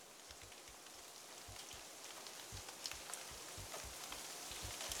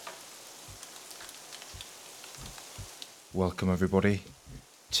Welcome everybody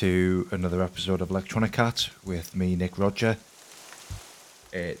to another episode of Electronic Cat with me, Nick Roger.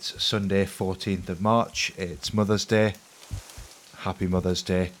 It's Sunday, 14th of March. It's Mother's Day. Happy Mother's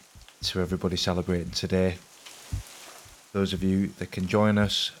Day to everybody celebrating today. Those of you that can join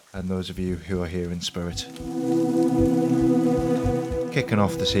us and those of you who are here in spirit. Kicking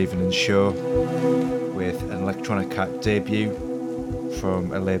off this evening's show with an Electronic Cat debut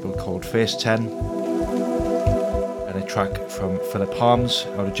from a label called Phase 10 and a track from Philip Harms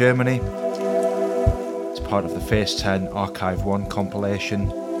out of Germany. It's part of the Phase 10 Archive 1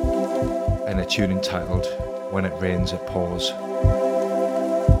 compilation and a tune entitled When It Rains It Pours.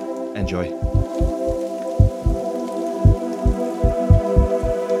 Enjoy.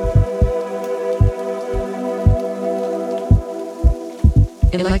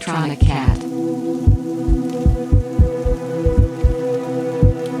 Electronic Cat.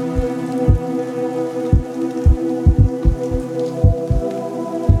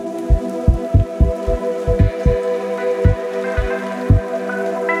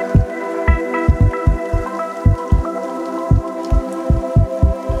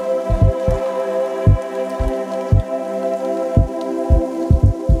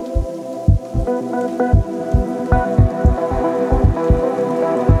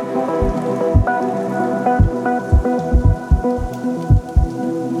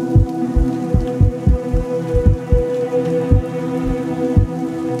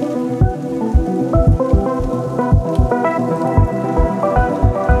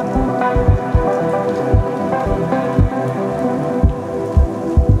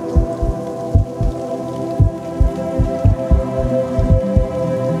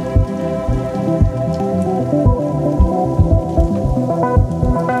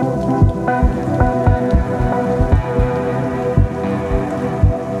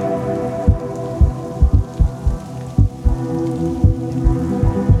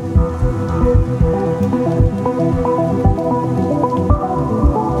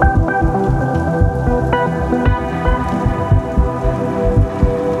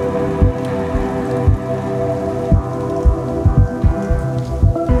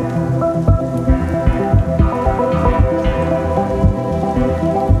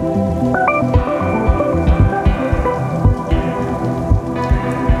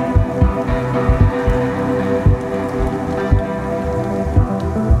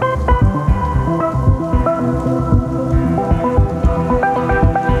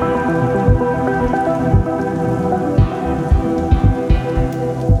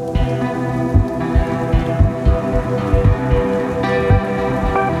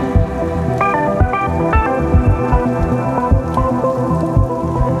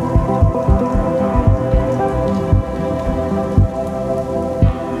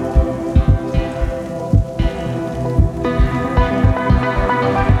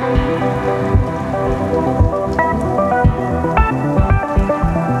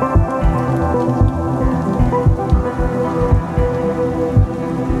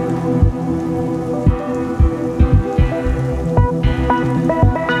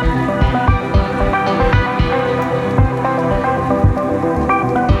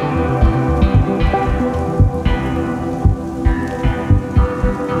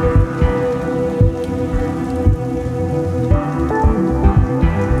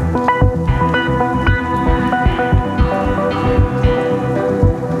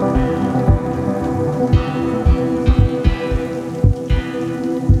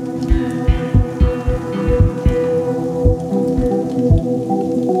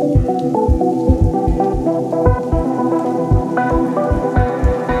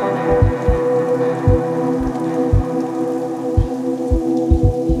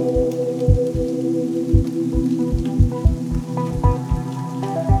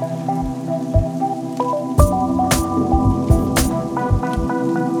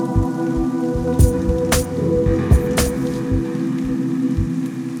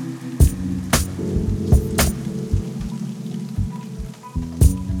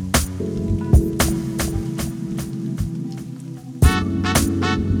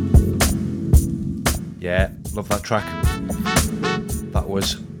 Love that track. That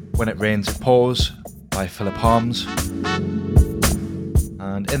was When It Rains It Pours by Philip Harms.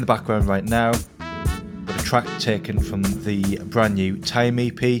 And in the background right now, got a track taken from the brand new Time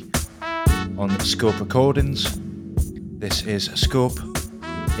EP on Scope Recordings. This is Scope,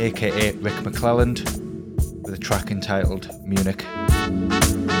 aka Rick McClelland, with a track entitled Munich.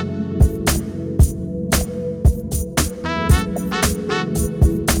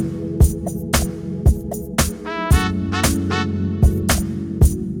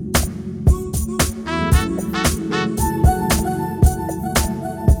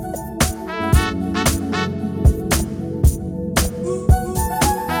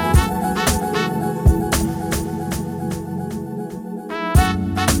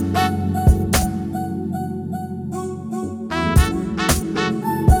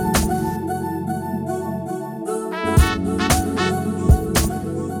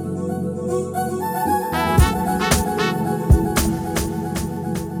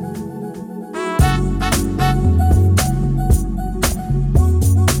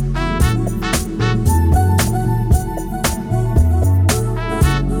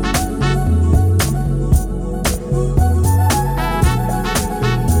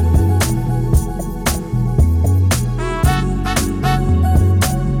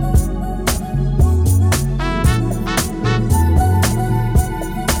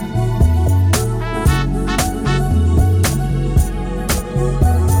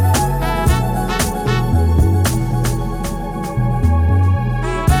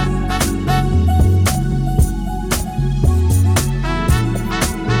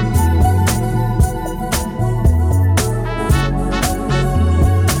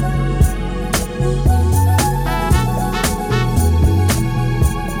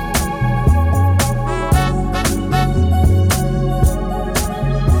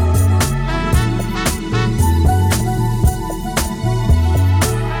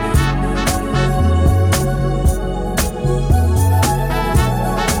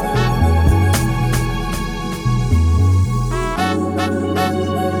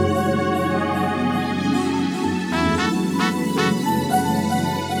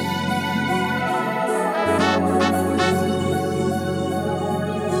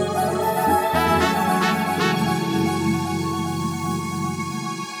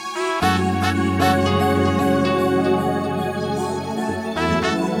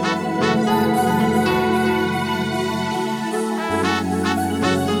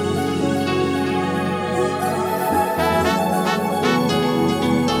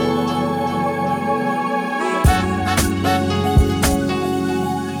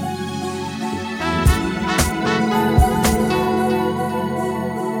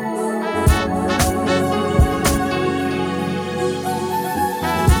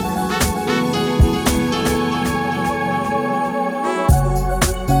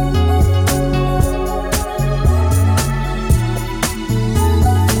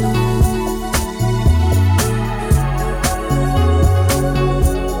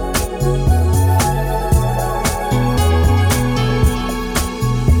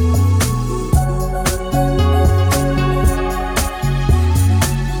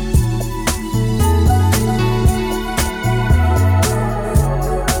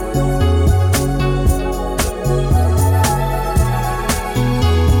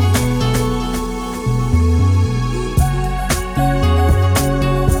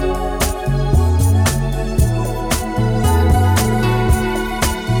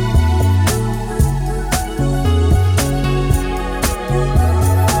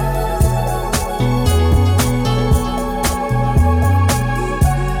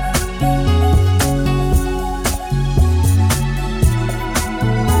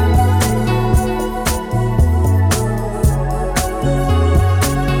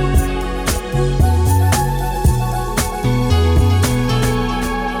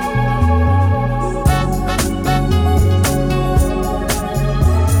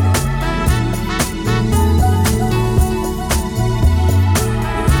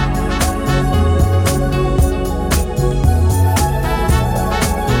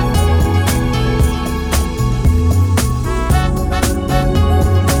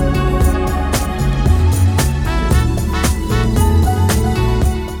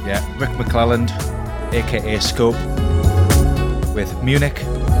 Balland, aka Scope, with Munich.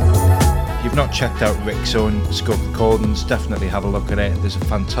 If you've not checked out Rick's own Scope recordings, definitely have a look at it. There's a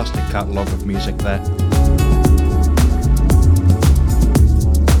fantastic catalogue of music there.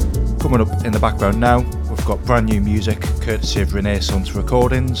 Coming up in the background now, we've got brand new music courtesy of Renaissance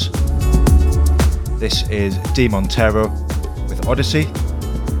Recordings. This is D Montero with Odyssey.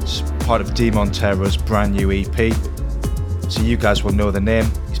 It's part of D Montero's brand new EP. So you guys will know the name.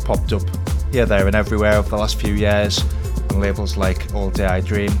 He's popped up here, there and everywhere over the last few years on labels like All Day I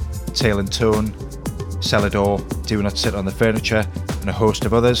Dream, Tail and Tone, Celador, Do Not Sit on the Furniture and a host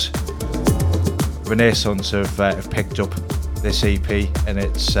of others. Renaissance have picked up this EP and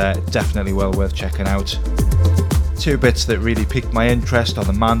it's definitely well worth checking out. Two bits that really piqued my interest are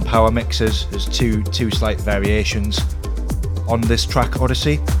the Manpower mixes. There's two slight variations on this track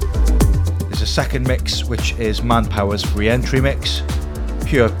Odyssey. There's a second mix which is Manpower's re-entry mix,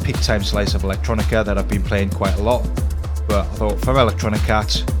 pure peak time slice of electronica that I've been playing quite a lot, but I thought for Electronic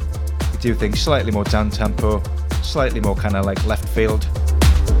Cat we do things slightly more down tempo, slightly more kind of like left field,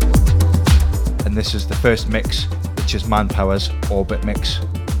 and this is the first mix, which is Manpower's Orbit mix.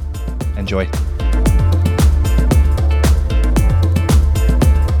 Enjoy.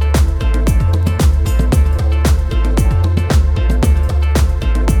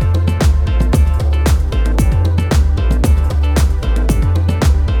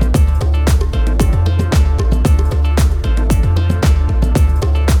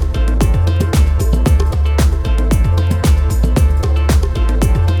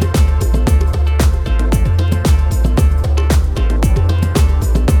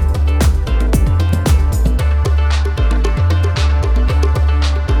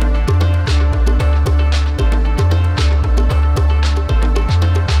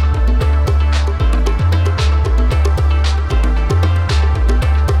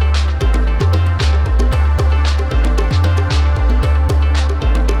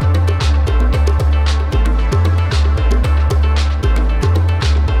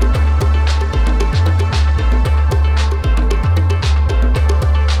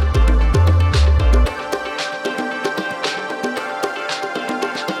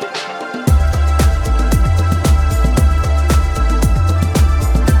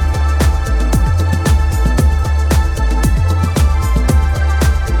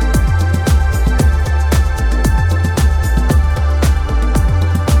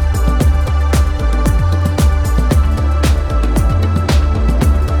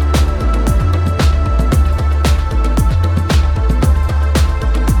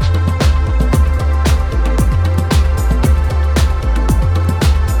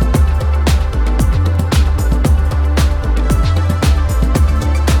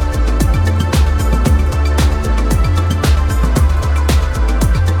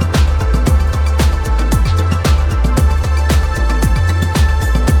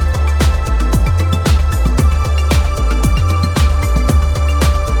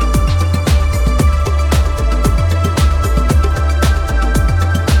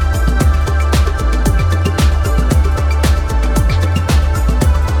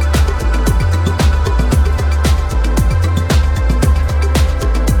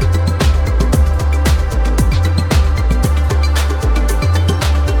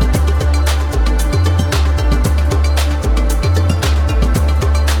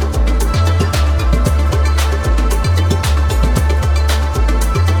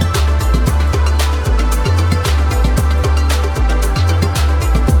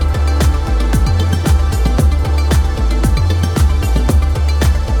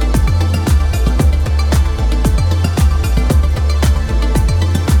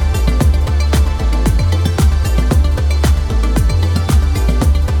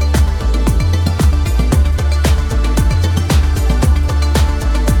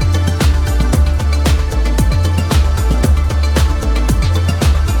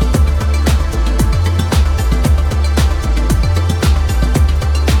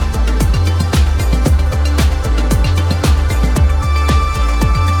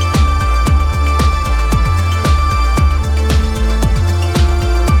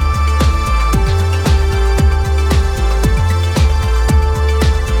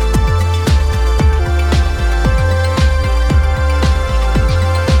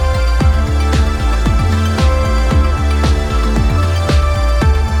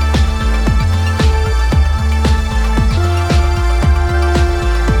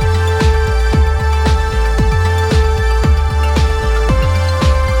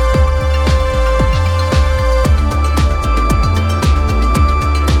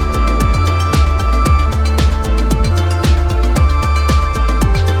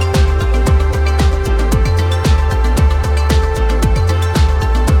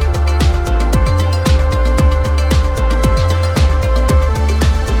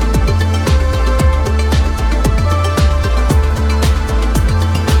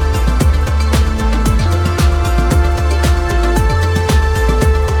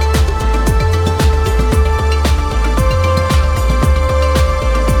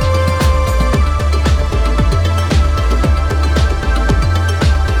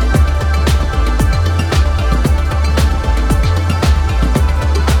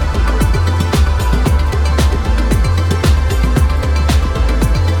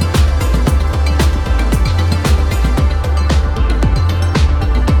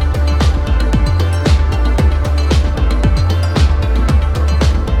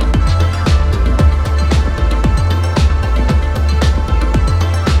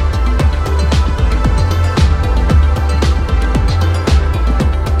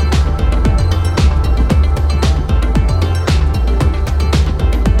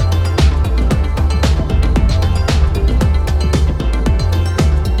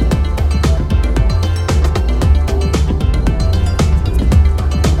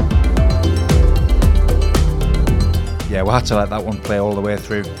 I had to let that one play all the way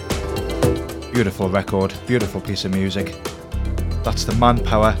through. Beautiful record, beautiful piece of music. That's the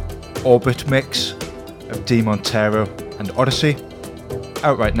Manpower Orbit mix of D Montero and Odyssey,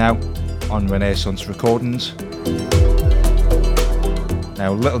 out right now on Renaissance Recordings.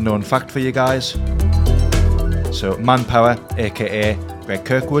 Now, little known fact for you guys. So Manpower, aka Greg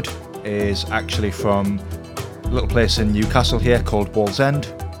Kirkwood, is actually from a little place in Newcastle here called Wallsend,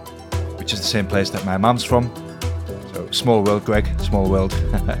 which is the same place that my mum's from. So small world, Greg, small world.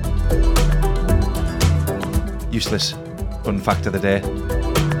 Useless fun fact of the day.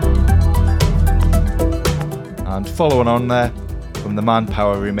 And following on there from the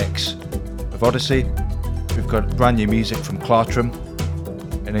Manpower remix of Odyssey, we've got brand new music from Clartrum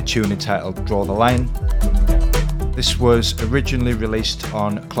in a tune entitled Draw the Line. This was originally released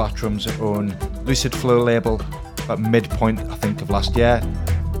on Clartrum's own Lucid Flow label at midpoint, I think, of last year,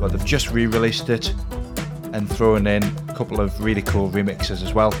 but they've just re-released it and thrown in a couple of really cool remixes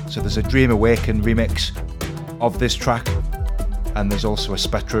as well. So there's a Dream Awaken remix of this track, and there's also a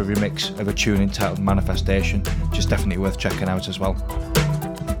Spectra remix of a tune entitled Manifestation, which is definitely worth checking out as well.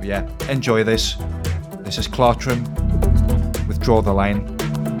 But yeah, enjoy this. This is Clartrum with Draw the Line,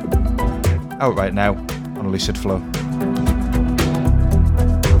 out right now on Lucid Flow.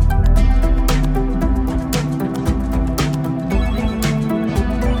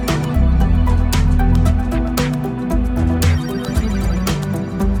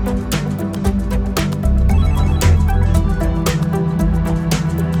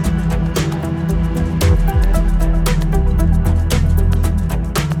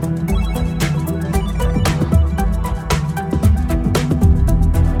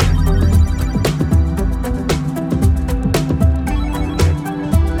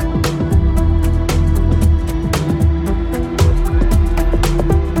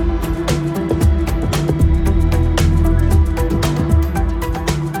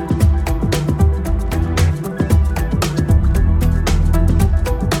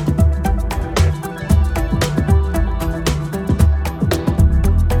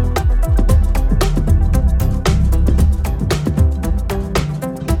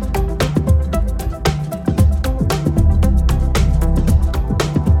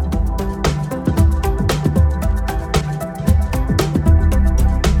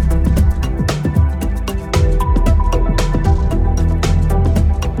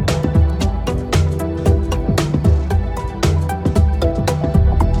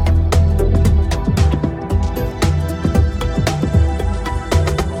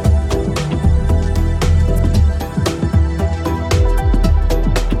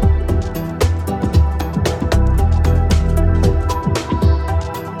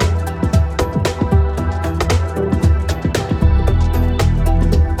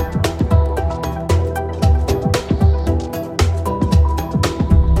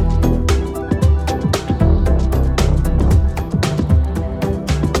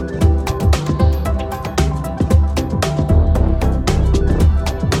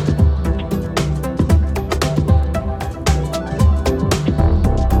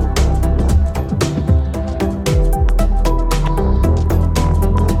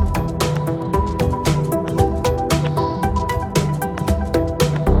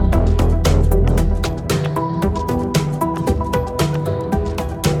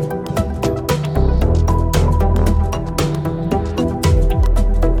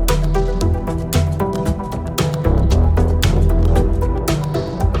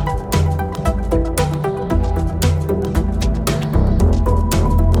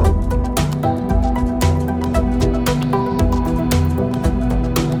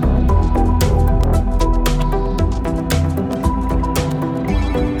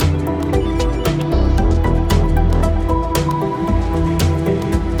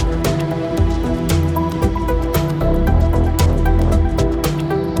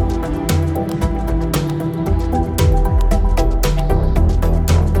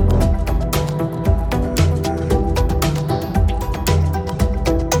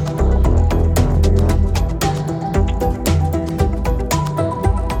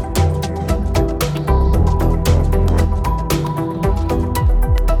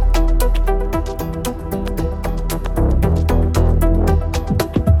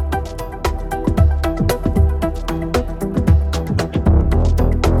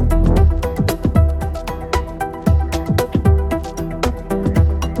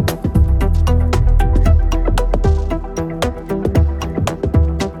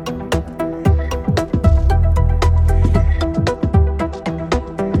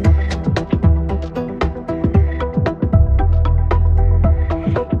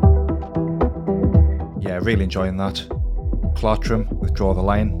 Really enjoying that. Clartrum with Draw the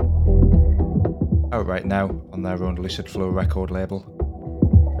Line, out right now on their own Lucid Flow record label.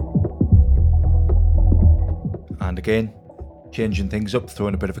 And again, changing things up,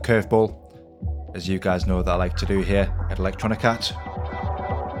 throwing a bit of a curveball, as you guys know that I like to do here at Electronic Cat.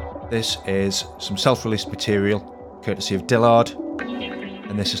 This is some self-released material, courtesy of Dillard,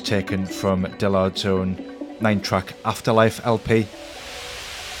 and this is taken from Dillard's own 9-track Afterlife LP.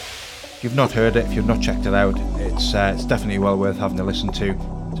 If you've not heard it, if you've not checked it out, it's definitely well worth having a listen to.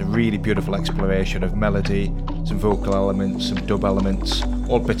 It's a really beautiful exploration of melody, some vocal elements, some dub elements,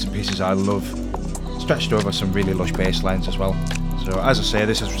 all bits and pieces I love, stretched over some really lush bass lines as well. So as I say,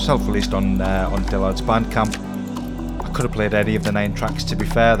 this is self-released on Dillard's Bandcamp. I could have played any of the 9 tracks, to be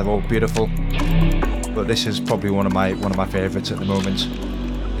fair, they're all beautiful, but this is probably one of my favourites at the moment.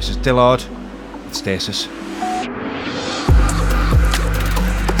 This is Dillard with Stasis.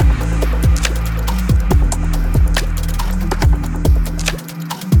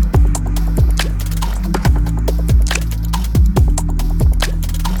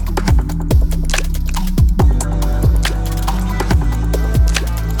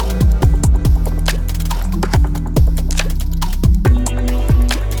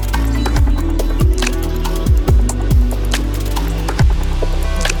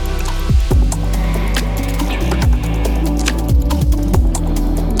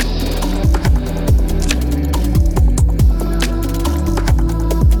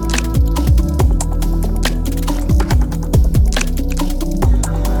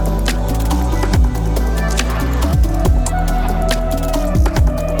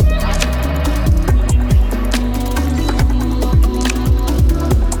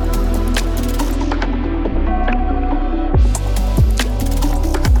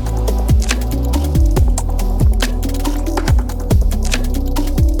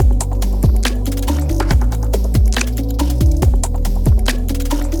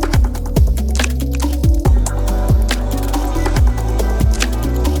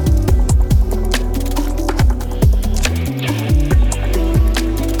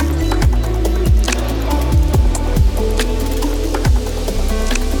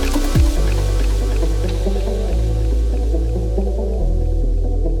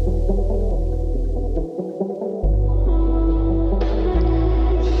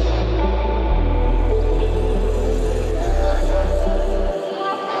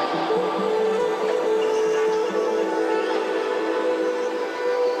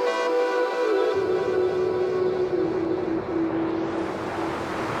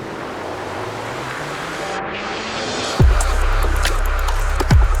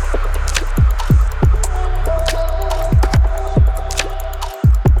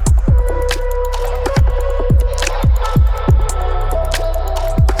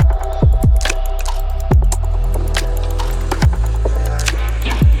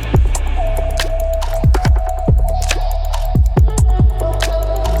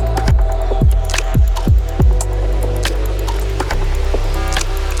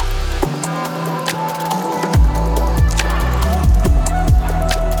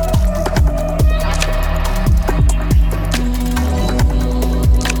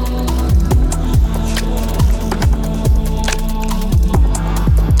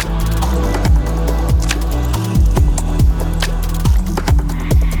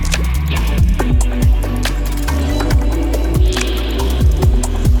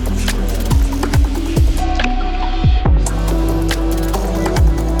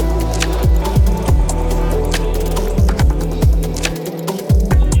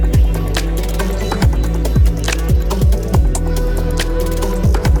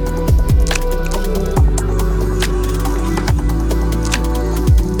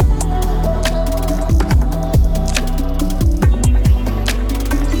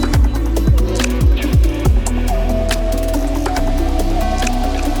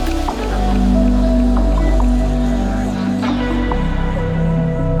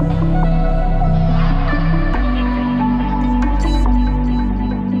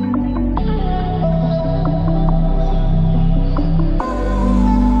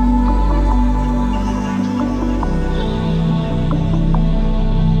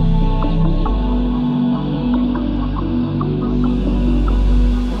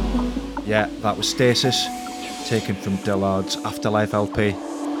 Yeah, that was Stasis, taken from Dillard's Afterlife LP.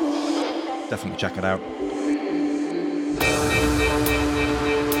 Definitely check it out.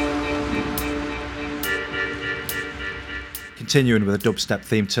 Continuing with a dubstep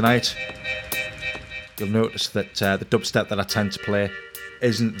theme tonight, you'll notice that the dubstep that I tend to play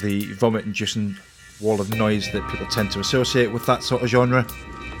isn't the vomit-inducing wall of noise that people tend to associate with that sort of genre.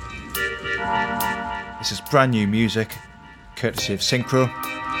 This is brand new music, courtesy of Synchro,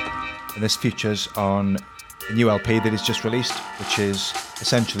 and this features on a new LP that he's just released, which is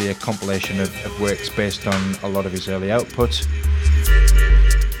essentially a compilation of works based on a lot of his early output.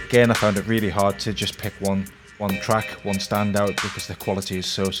 Again, I found it really hard to just pick one track, one standout, because the quality is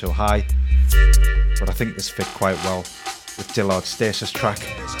so high, but I think this fit quite well with Dillard's Stasis track,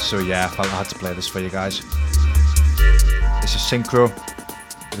 so yeah, I felt I had to play this for you guys. This is Synchro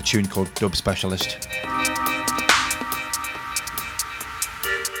with a tune called Dub Specialist.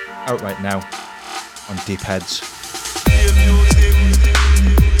 Out right now on Deep Heads.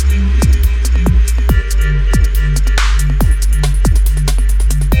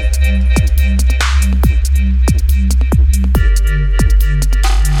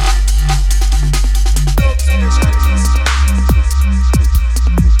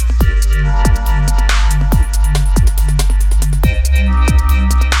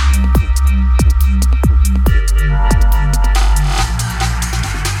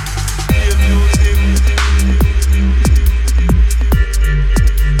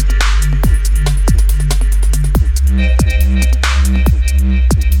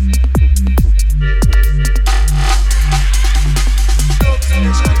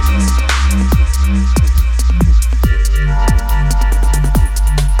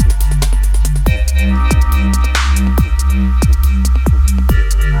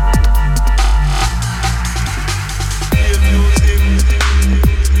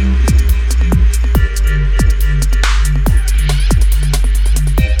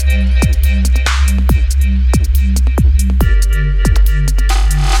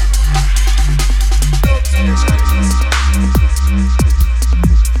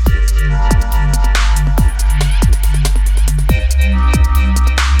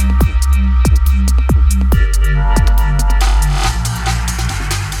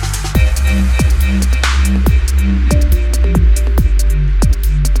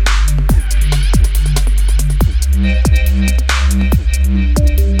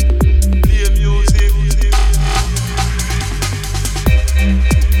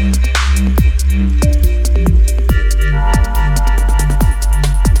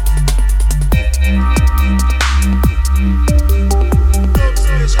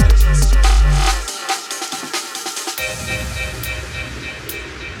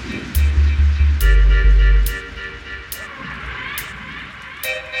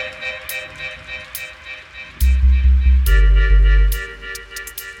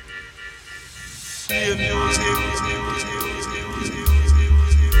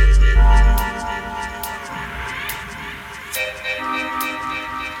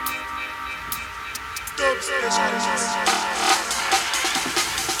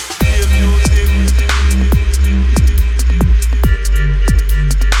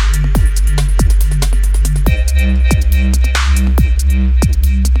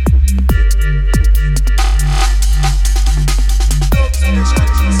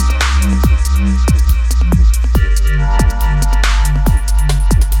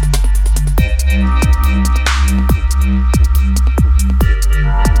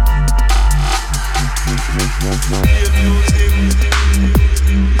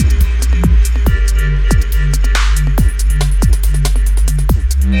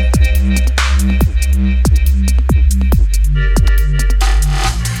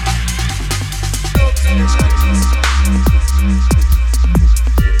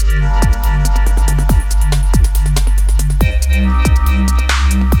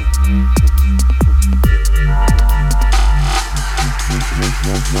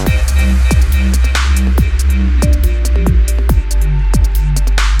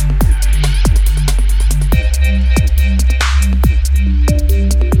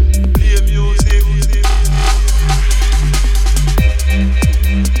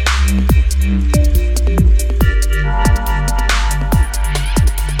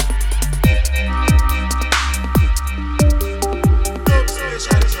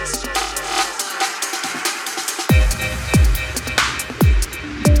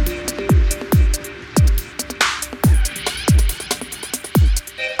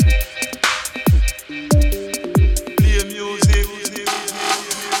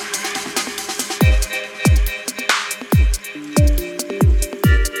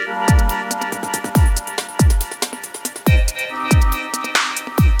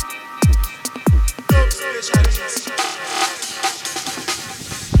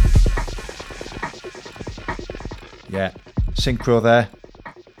 Yeah, Synchro there,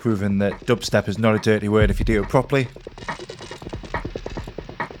 proving that dubstep is not a dirty word if you do it properly.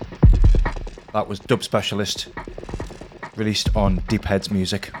 That was Dub Specialist, released on Deep Heads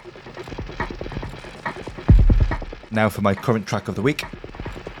Music. Now for my current track of the week,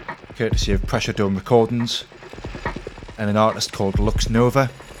 courtesy of Pressure Dome Recordings and an artist called Lux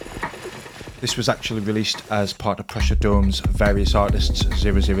Nova. This was actually released as part of Pressure Dome's Various Artists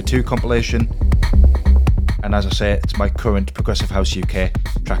 002 compilation, and as I say, it's my current Progressive House UK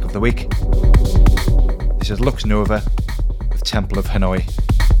track of the week. This is Lux Nova with Temple of Hanoi.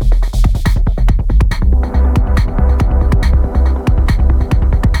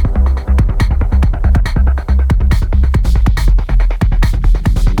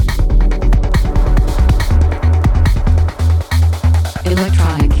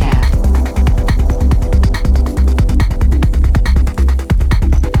 Electronic Cat.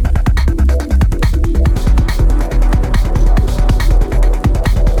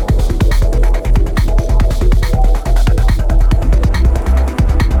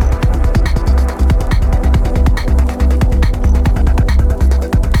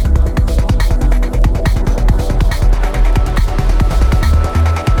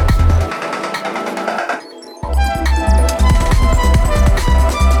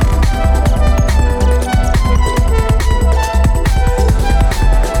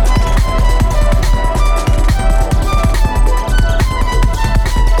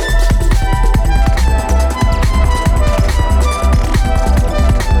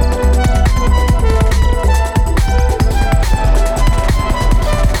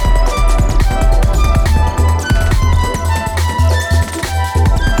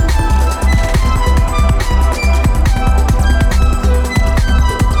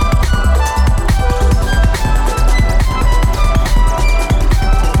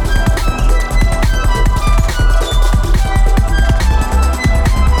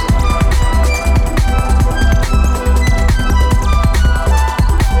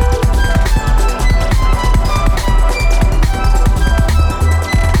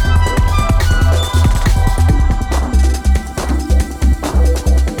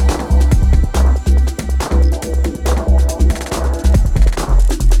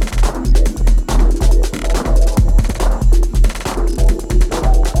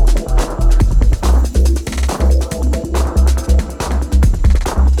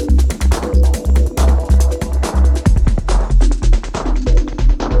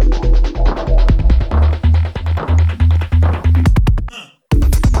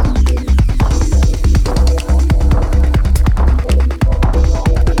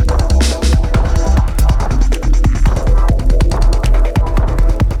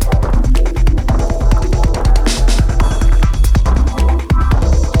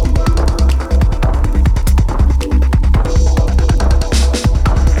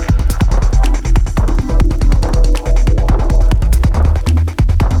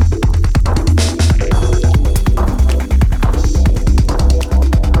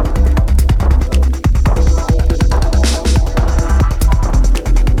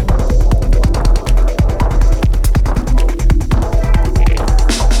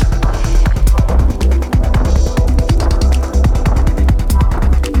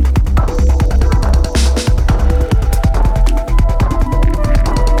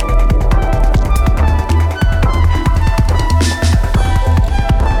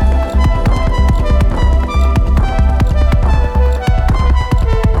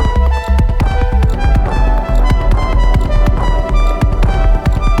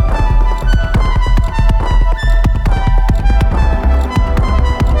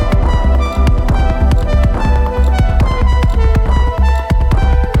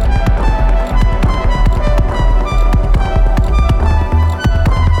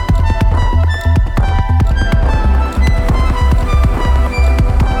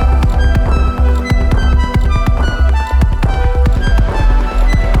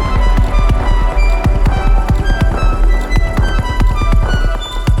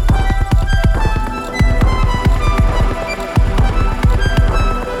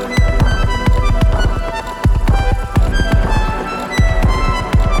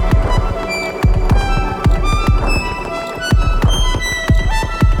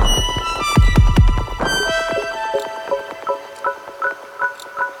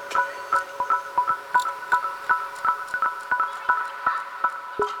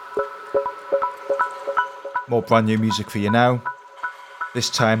 More brand new music for you now. This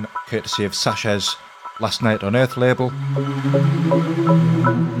time, courtesy of Sasha's Last Night on Earth label.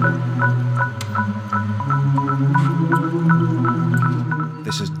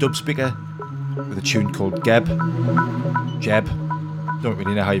 This is Dubspeaker with a tune called Jeb. Don't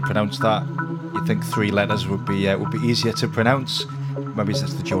really know how you pronounce that. You'd think 3 letters would be easier to pronounce. Maybe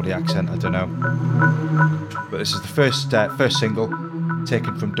it's the Geordie accent, I don't know. But this is the first single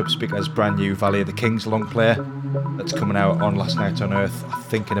taken from Dubspeaker's brand new Valley of the Kings long player that's coming out on Last Night on Earth, I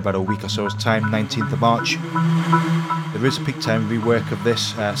think in about a week or so's time, 19th of March. There is a peak time rework of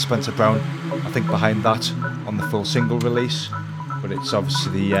this, Spencer Brown, I think, behind that on the full single release, but it's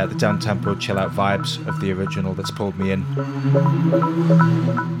obviously the down-tempo chill-out vibes of the original that's pulled me in.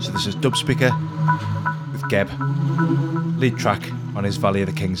 So this is Dubspeaker with Geb, lead track on his Valley of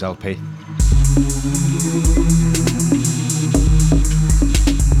the Kings LP.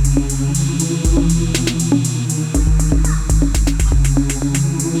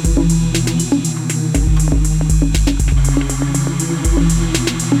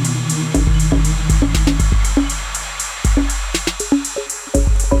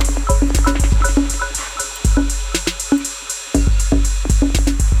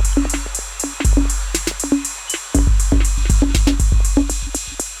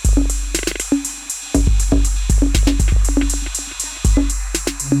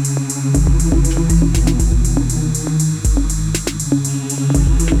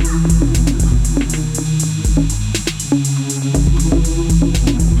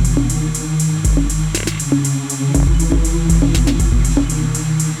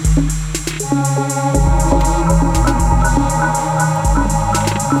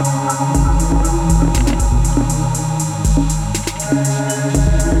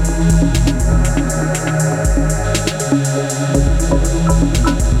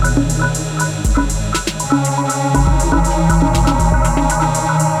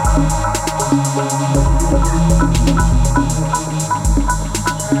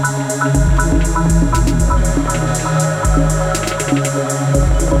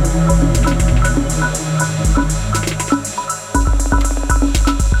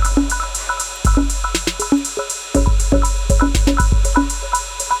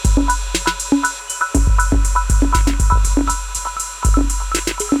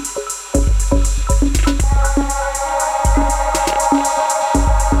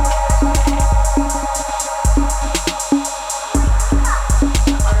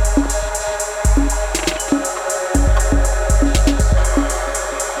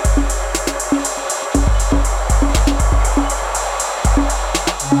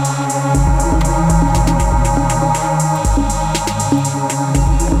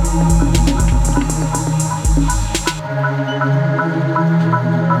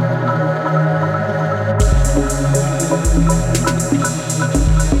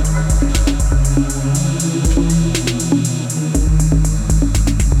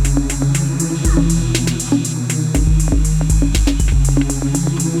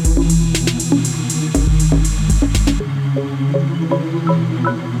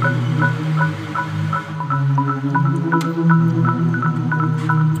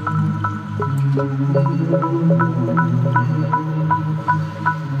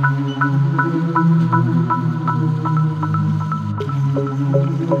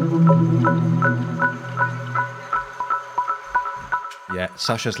 Yeah,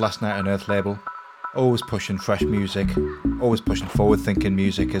 Sasha's Last Night on Earth label, always pushing fresh music, always pushing forward-thinking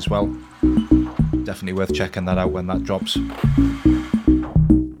music as well. Definitely worth checking that out when that drops.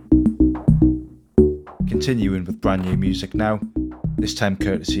 Continuing with brand new music now, this time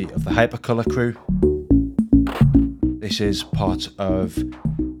courtesy of the Hypercolour crew. This is part of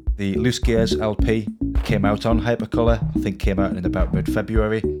the Loose Gears LP that came out on Hypercolour, I think came out in about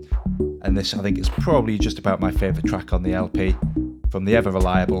mid-February, and this I think is probably just about my favourite track on the LP, from the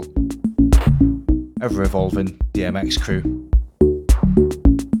ever-reliable, ever-evolving DMX crew.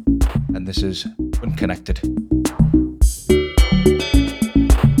 And this is Unconnected.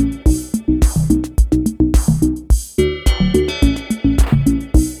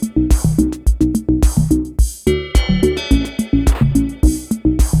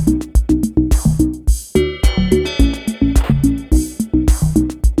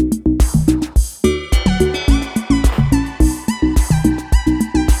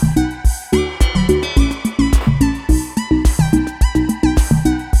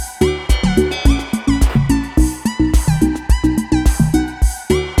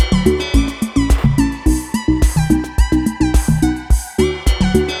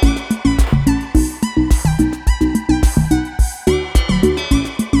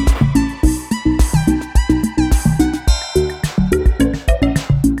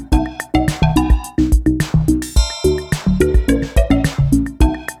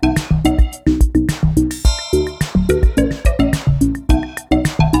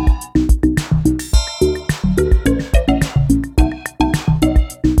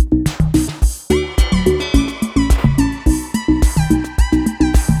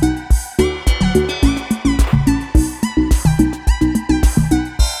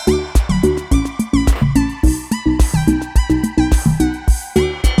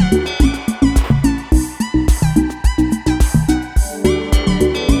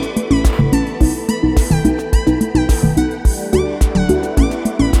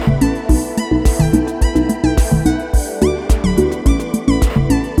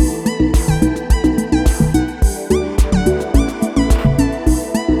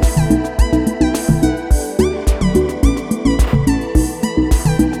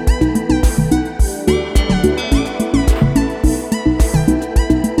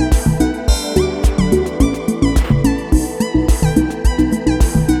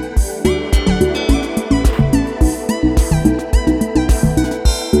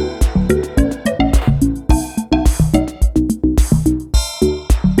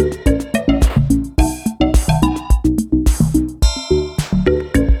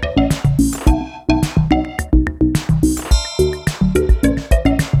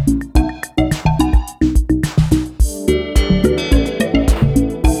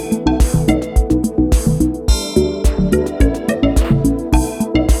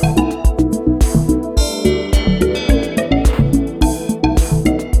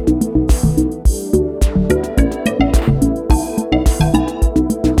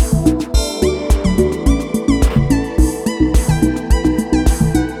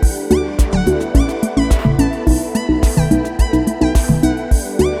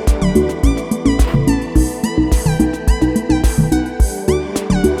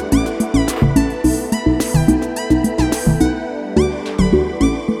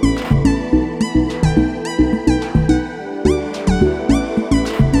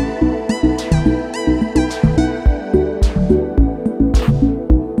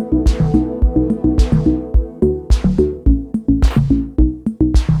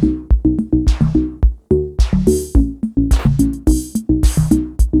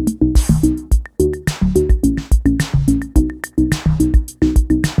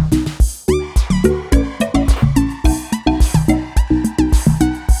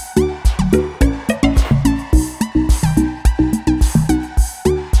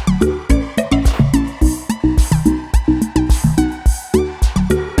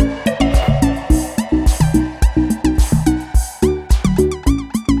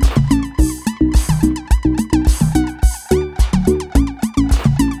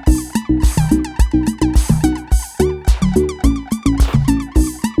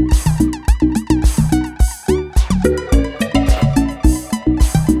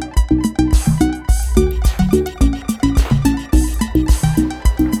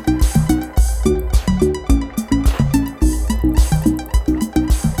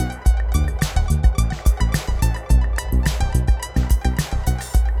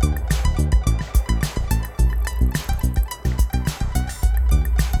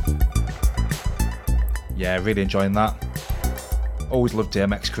 yeah, really enjoying that. Always love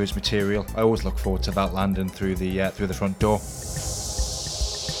DMX Crew's material. I always look forward to that landing through the front door.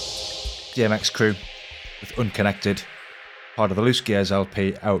 DMX Crew with Unconnected, part of the Loose Gears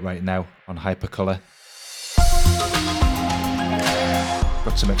LP, out right now on Hypercolour.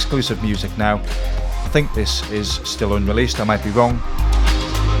 Got some exclusive music now. I think this is still unreleased, I might be wrong.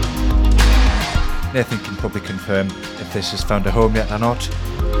 Nathan can probably confirm if this has found a home yet or not.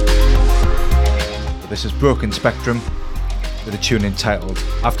 But this is Broken Spectrum with a tune entitled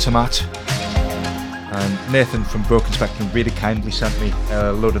Aftermath. And Nathan from Broken Spectrum really kindly sent me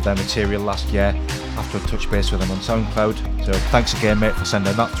a load of their material last year after I touched base with them on SoundCloud. So thanks again, mate, for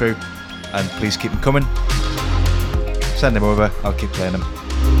sending that through. And please keep them coming. Send them over, I'll keep playing them.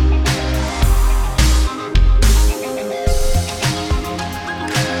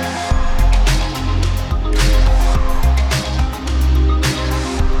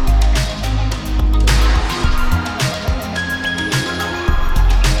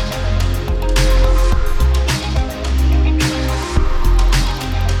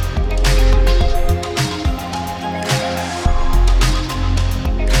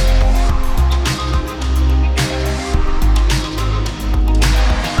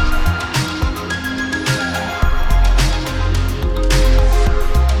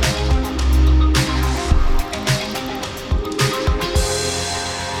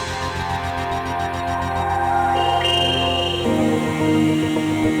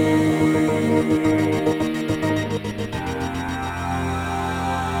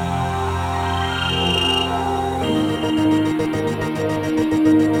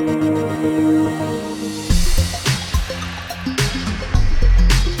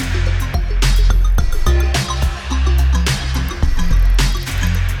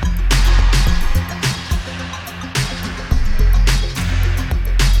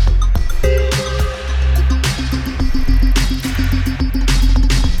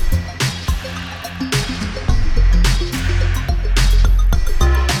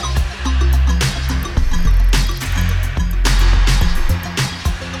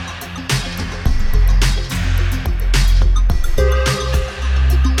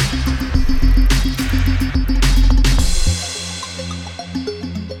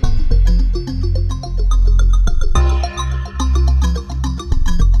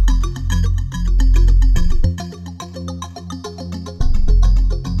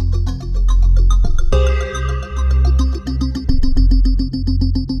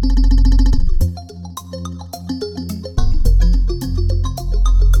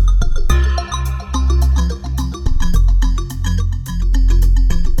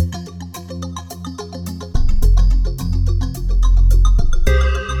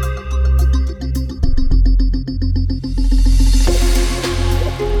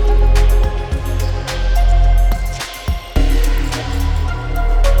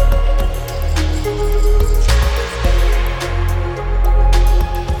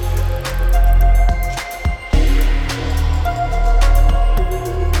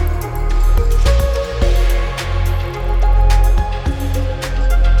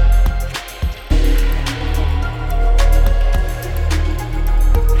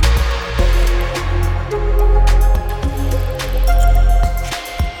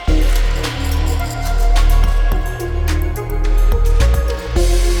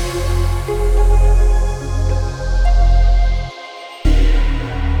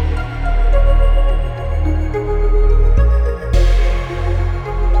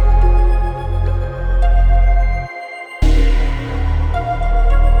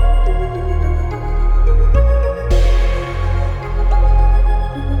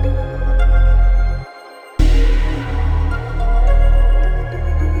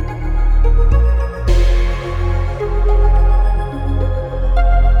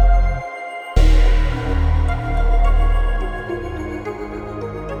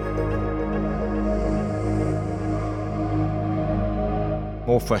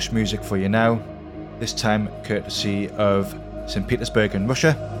 More fresh music for you now, this time courtesy of St. Petersburg in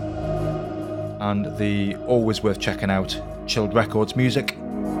Russia, and the always worth checking out Chilled Records music.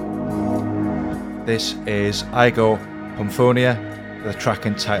 This is Igor Pumphonia with a track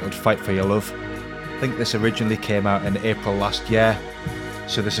entitled Fight for Your Love. I think this originally came out in April last year,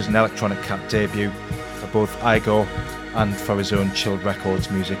 so this is an Electronic Cat debut for both Igor and for his own Chilled Records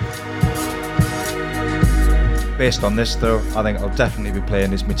music. Based on this though, I think I'll definitely be playing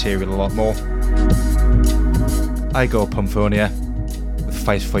his material a lot more. Igor Pumphonia with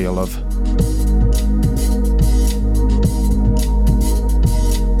Fight for Your Love.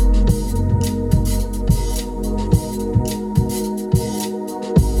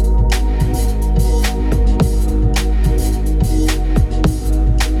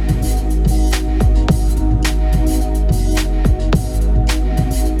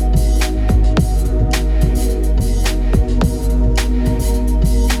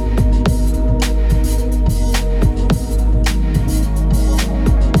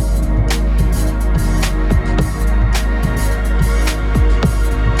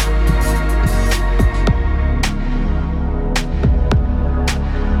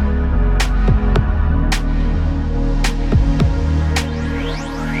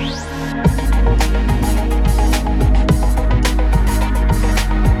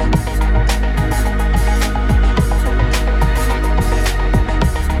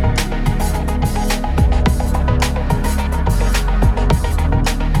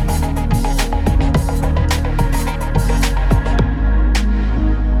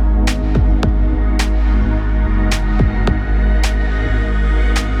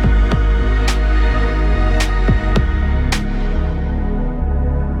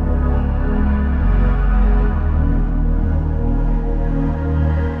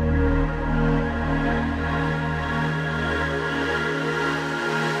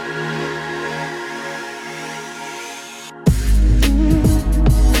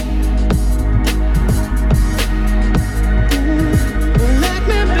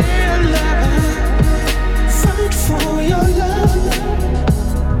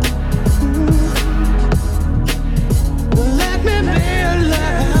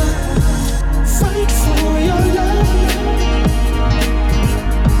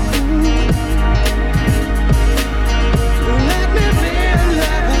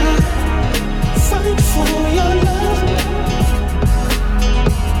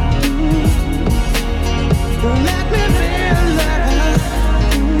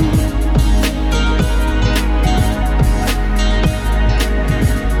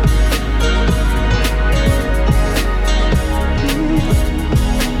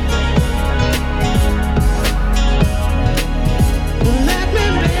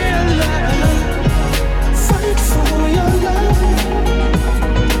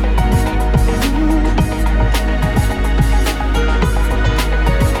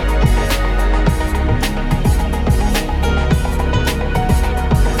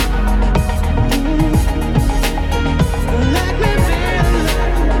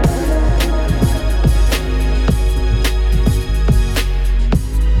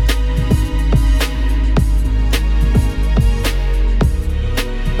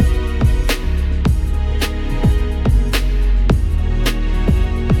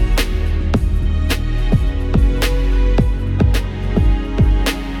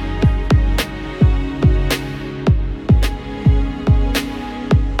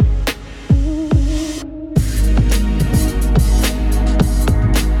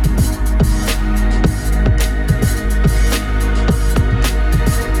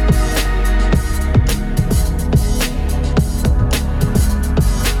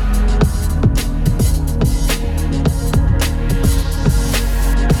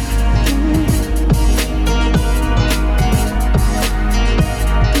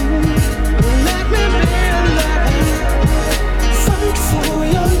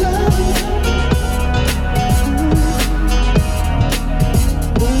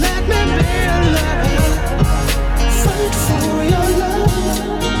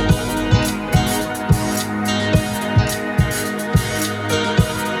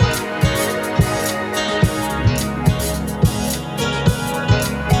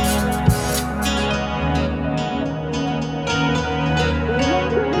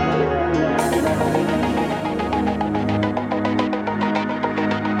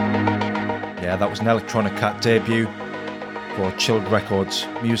 Yeah, that was an Electronic Cat debut for Chilled Records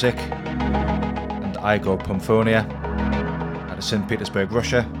Music and Igor Pumphonia out of St. Petersburg,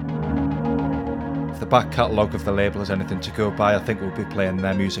 Russia. If the back catalogue of the label is anything to go by, I think we'll be playing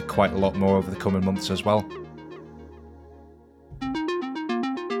their music quite a lot more over the coming months as well.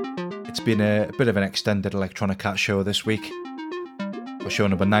 It's been a bit of an extended Electronic Cat show this week for show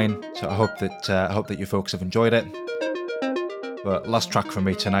number 9, so I hope that you folks have enjoyed it. But last track from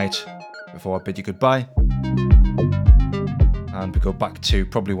me tonight before I bid you goodbye, and we go back to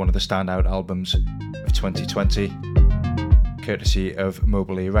probably one of the standout albums of 2020, courtesy of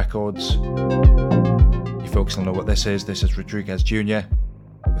Mobile E Records. You folks will know what this is. This is Rodriguez Jr.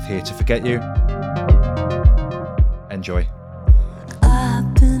 with Here to Forget You. Enjoy.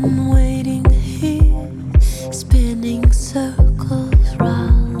 I've been waiting here, spinning circles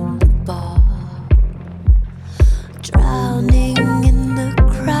round the bar, drowning in the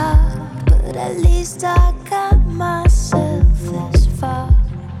crowd, but at least I got myself this far.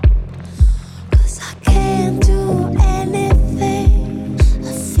 'Cause I can't do anything,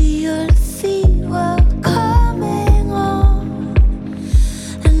 I feel the fever coming on,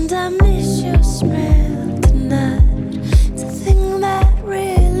 and I miss your smell tonight. It's a thing that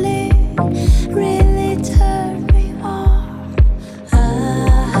really, really turned me on.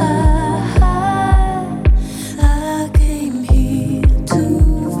 I came here to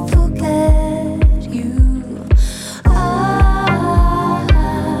forget you.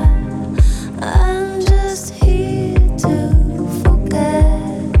 I'm just here to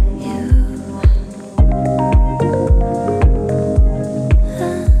forget you.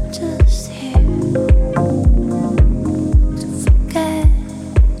 I'm just here to forget.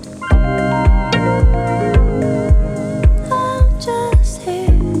 I'm just here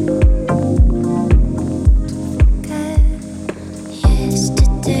to forget.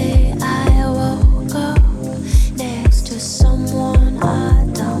 Yesterday I woke up next to someone I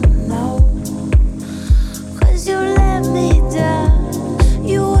don't know. 'Cause you let me down,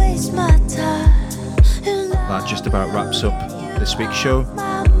 you waste my time, and That just about wraps up this week's show.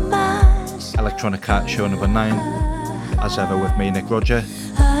 my mind. Electronic Cat show number 9, as ever with me, Nick Roger.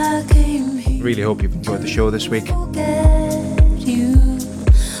 I came here Really hope you've enjoyed the show this week. to forget you.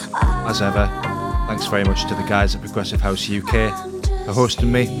 As ever, thanks very much to the guys at Progressive House UK for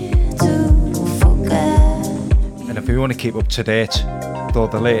hosting me. To forget. And if you want to keep up to date with all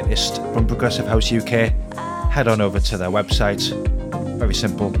the latest from Progressive House UK, head on over to their website. Very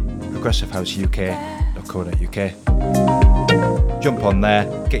simple, progressivehouseuk.co.uk. Jump on there,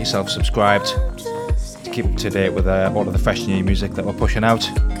 get yourself subscribed to keep up to date with all of the fresh new music that we're pushing out.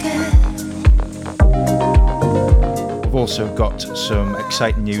 We've also got some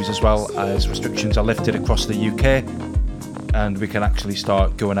exciting news as well, as restrictions are lifted across the UK and we can actually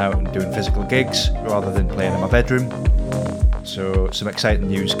start going out and doing physical gigs rather than playing in my bedroom. So some exciting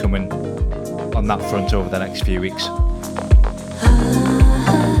news coming on that front over the next few weeks.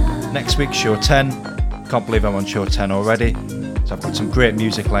 Next week, show 10. Can't believe I'm on show 10 already. So I've got some great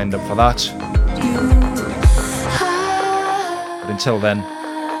music lined up for that. But until then,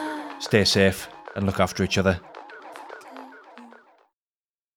 stay safe and look after each other.